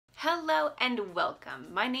Hello and welcome.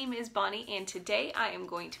 My name is Bonnie and today I am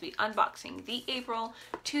going to be unboxing the April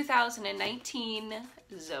 2019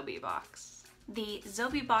 Zobie box. The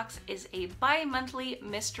Zobie box is a bi-monthly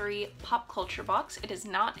mystery pop culture box. It is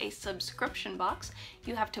not a subscription box.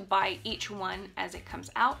 You have to buy each one as it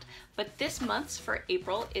comes out, but this month's for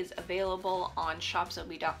April is available on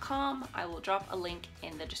shopzobie.com. I will drop a link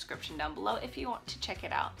in the description down below if you want to check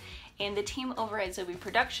it out. And the team over at Zobie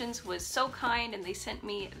Productions was so kind and they sent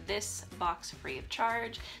me this box free of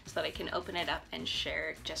charge so that I can open it up and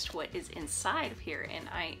share just what is inside of here, and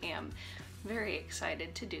I am very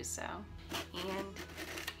excited to do so. And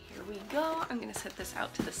here we go. I'm gonna set this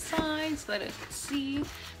out to the side so that I can see,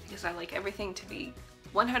 because I like everything to be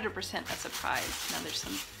 100% a surprise. Now there's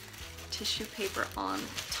some tissue paper on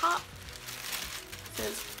top. It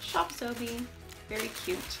says Shop Zobie. Very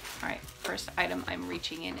cute. All right, first item I'm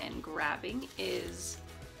reaching in and grabbing is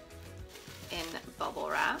in bubble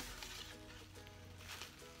wrap.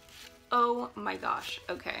 Oh my gosh,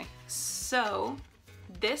 okay. So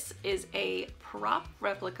this is a prop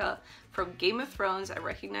replica from Game of Thrones. I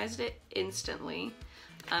recognized it instantly.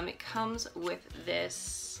 It comes with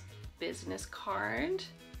this business card.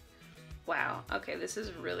 Wow, okay, this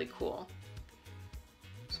is really cool.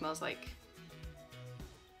 Smells like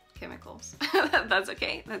chemicals. That's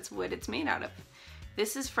okay, that's what it's made out of.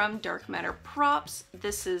 This is from Dark Matter Props.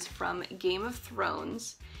 This is from Game of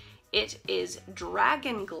Thrones. It is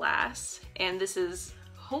dragon glass, and this is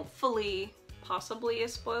hopefully, possibly a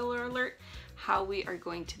spoiler alert, how we are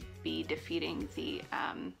going to be defeating the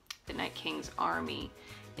Night King's army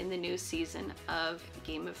in the new season of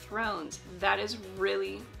Game of Thrones. That is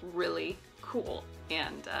really, really cool.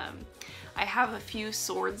 And I have a few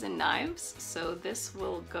swords and knives, so this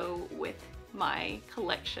will go with my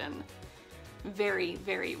collection very,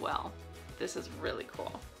 very well. This is really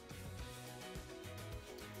cool.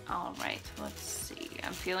 All right, let's see.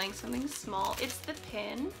 I'm feeling something small. It's the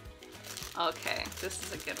pin. Okay, this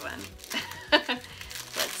is a good one.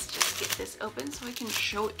 Let's just get this open so I can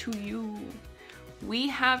show it to you. We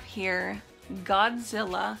have here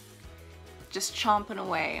Godzilla just chomping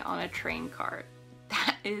away on a train cart.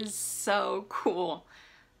 That is so cool.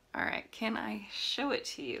 All right, can I show it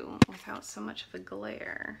to you without so much of a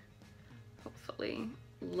glare? Hopefully.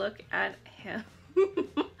 Look at him.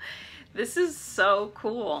 This is so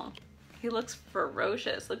cool. He looks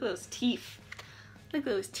ferocious. Look at those teeth. Look at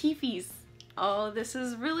those teethies. Oh, this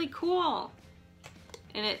is really cool.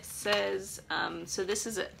 And it says, so this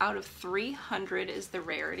is out of 300 is the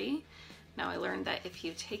rarity. Now I learned that if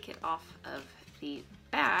you take it off of the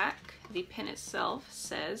back, the pin itself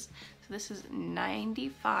says, so this is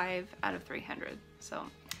 95 out of 300. So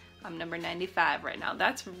I'm number 95 right now.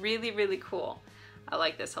 That's really, really cool. I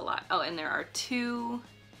like this a lot. Oh, and there are two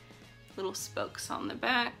little spokes on the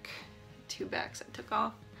back. Two backs I took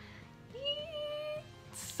off.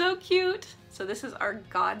 So cute. So this is our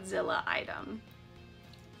Godzilla item.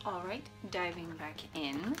 All right, diving back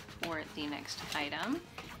in for the next item.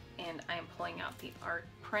 And I'm pulling out the art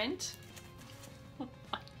print. Oh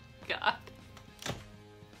my God.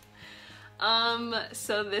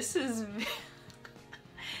 So this is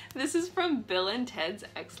this is from Bill and Ted's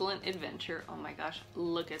Excellent Adventure. Oh my gosh,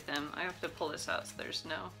 look at them. I have to pull this out so there's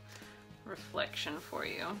no reflection for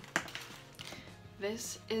you.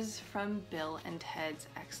 This is from Bill and Ted's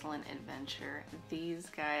Excellent Adventure. These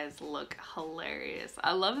guys look hilarious.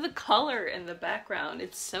 I love the color in the background.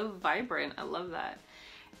 It's so vibrant. I love that.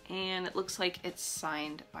 And it looks like it's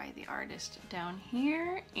signed by the artist down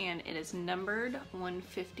here, and it is numbered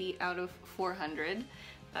 150 out of 400.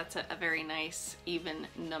 That's a very nice even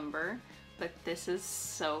number, but this is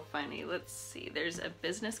so funny. Let's see, there's a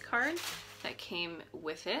business card that came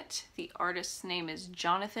with it. The artist's name is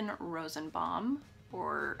Jonathan Rosenbaum,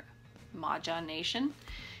 or Maja Nation.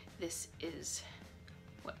 This is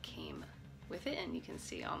what came with it, and you can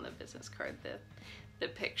see on the business card the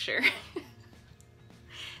picture.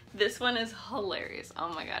 This one is hilarious. Oh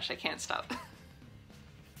my gosh, I can't stop.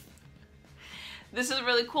 This is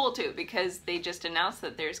really cool too, because they just announced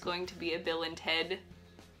that there's going to be a Bill and Ted,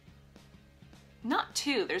 not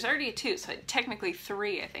two, there's already a two, so technically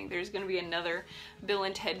three, I think. There's gonna be another Bill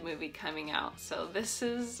and Ted movie coming out. So this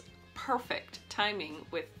is perfect timing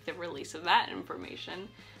with the release of that information.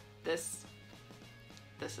 This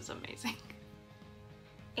is amazing.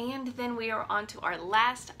 And then we are on to our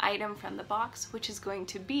last item from the box, which is going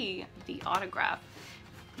to be the autograph.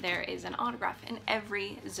 There is an autograph in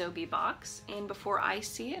every Zobie box, and before I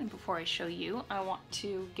see it and before I show you, I want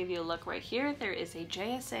to give you a look right here. There is a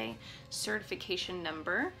JSA certification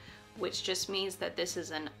number, which just means that this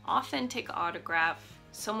is an authentic autograph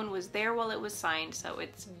someone was there while it was signed, so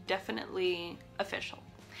it's definitely official.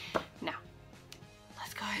 Now,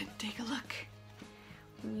 let's go ahead and take a look.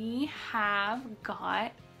 We have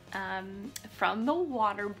got from The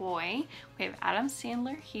Waterboy, we have Adam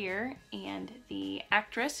Sandler here, and the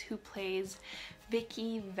actress who plays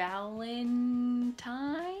Vicky Valancourt,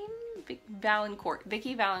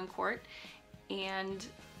 and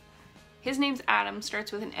his name's Adam,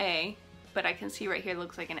 starts with an A, but I can see right here it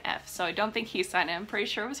looks like an F, so I don't think he signed it. I'm pretty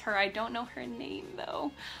sure it was her. I don't know her name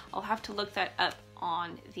though. I'll have to look that up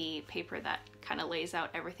on the paper that kind of lays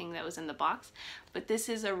out everything that was in the box. But this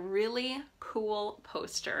is a really cool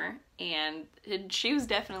poster, and she was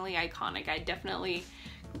definitely iconic. I definitely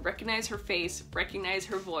recognize her face, recognize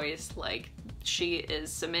her voice, like she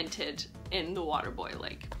is cemented in The Waterboy,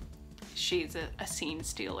 like she's a scene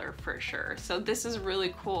stealer for sure. So this is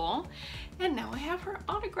really cool. And now I have her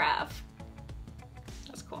autograph.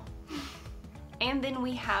 That's cool. And then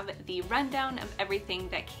we have the rundown of everything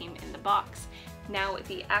that came in the box. Now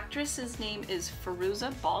the actress's name is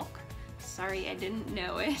Fairuza Balk. Sorry, I didn't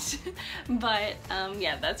know it. But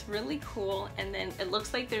yeah, that's really cool. And then it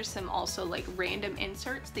looks like there's some also like random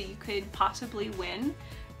inserts that you could possibly win.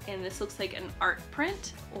 And this looks like an art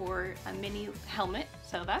print or a mini helmet.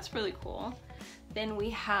 So that's really cool. Then we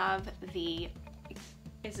have the,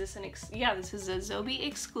 this is a Zobie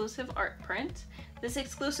exclusive art print. This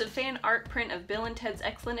exclusive fan art print of Bill and Ted's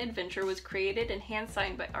Excellent Adventure was created and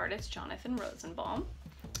hand-signed by artist Jonathan Rosenbaum.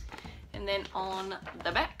 And then on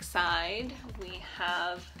the back side, we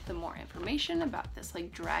have the more information about this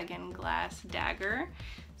like dragon glass dagger.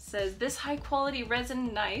 It says this high-quality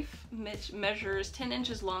resin knife measures 10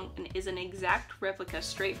 inches long and is an exact replica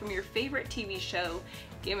straight from your favorite TV show,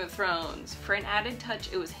 Game of Thrones. For an added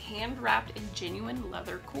touch, it was hand-wrapped in genuine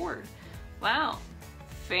leather cord. Wow,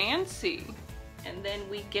 fancy. And then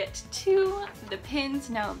we get to the pins.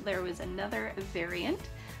 Now there was another variant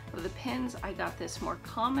of the pins. I got this more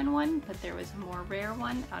common one, but there was a more rare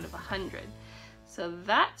one out of 100. So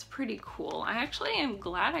that's pretty cool. I actually am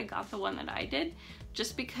glad I got the one that I did,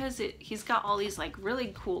 just because he's got all these like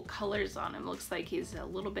really cool colors on him. Looks like he's a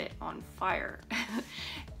little bit on fire.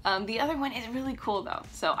 The other one is really cool though.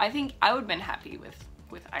 So I think I would have been happy with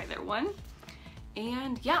either one.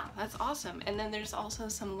 And yeah, that's awesome. And then there's also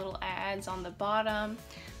some little ads on the bottom.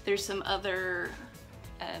 There's some other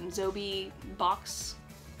Zobie box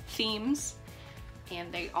themes,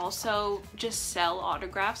 and they also just sell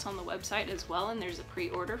autographs on the website as well, and there's a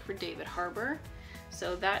pre-order for David Harbour.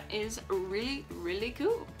 So that is really, really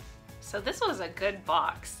cool. So this was a good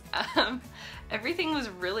box. Everything was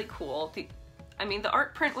really cool. I mean, the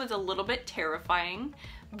art print was a little bit terrifying,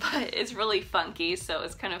 but it's really funky, so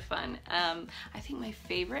it's kind of fun. I think my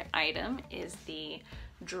favorite item is the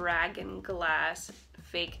dragon glass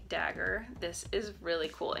fake dagger. This is really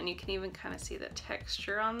cool, and you can even kind of see the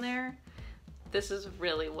texture on there. This is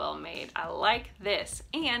really well made. I like this,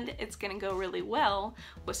 and it's gonna go really well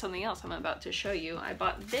with something else I'm about to show you. I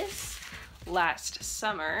bought this last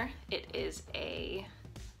summer. It is a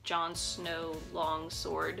Jon Snow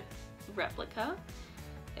longsword replica.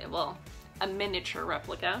 Well, a miniature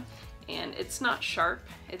replica, and it's not sharp,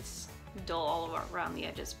 it's dull all around the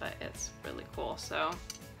edges, but it's really cool. So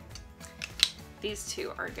these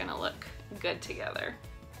two are gonna look good together.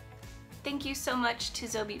 Thank you so much to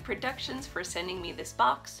Zobie Productions for sending me this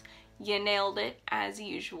box. You nailed it as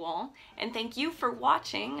usual. And thank you for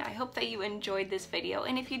watching. I hope that you enjoyed this video,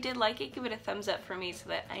 and if you did like it, give it a thumbs up for me so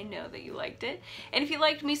that I know that you liked it. And if you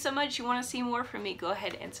liked me so much you want to see more from me, go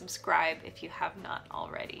ahead and subscribe if you have not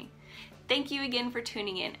already. Thank you again for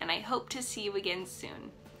tuning in, and I hope to see you again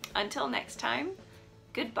soon. Until next time,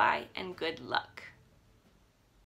 goodbye and good luck.